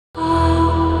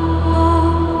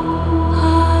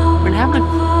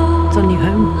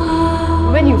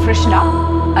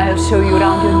I'll show you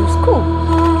around your new school.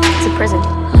 It's a prison.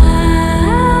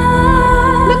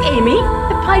 Look, Amy,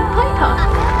 the Pied Piper.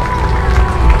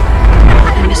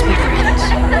 I miss my friends.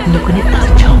 Look on it as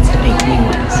a chance to make new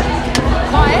ones.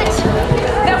 Quiet.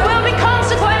 There will be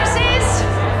consequences.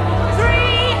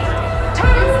 3,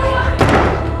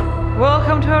 2.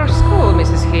 Welcome to our school,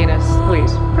 Mrs. Heenes.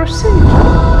 Please, proceed.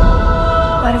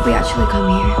 Why did we actually come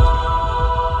here?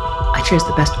 I chose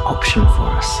the best option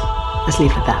for us. Let's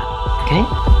leave it at that, okay?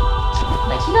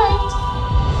 Nighty night.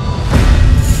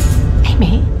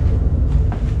 Amy?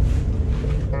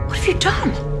 What have you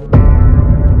done?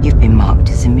 You've been marked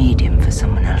as a medium for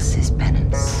someone else's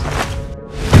penance.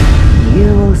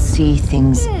 You will see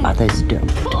things others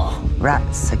don't.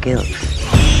 Rats are guilt.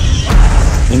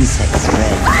 Insects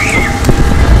red.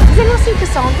 Has anyone seen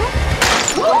Cassandra?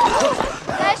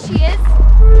 There she is.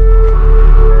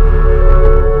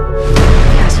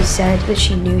 Cassie said that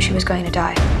she knew she was going to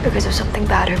die because of something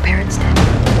bad her parents did.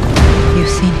 You've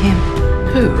seen him.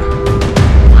 Who?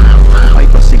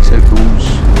 PIPER seeks out those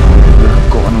who have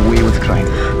gotten away with crime.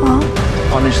 Well,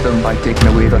 Punish them by taking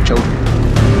away their children.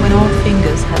 When all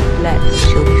fingers have bled,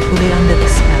 she'll be fully under the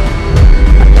spell.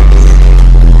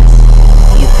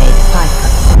 You paid PIPER.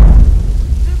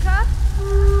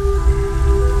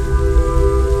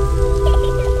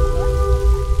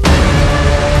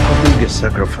 How big a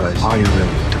sacrifice are you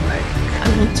willing to make? I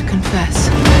want to confess.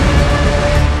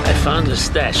 I found a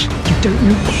stash. You don't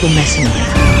know what you're messing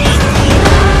with.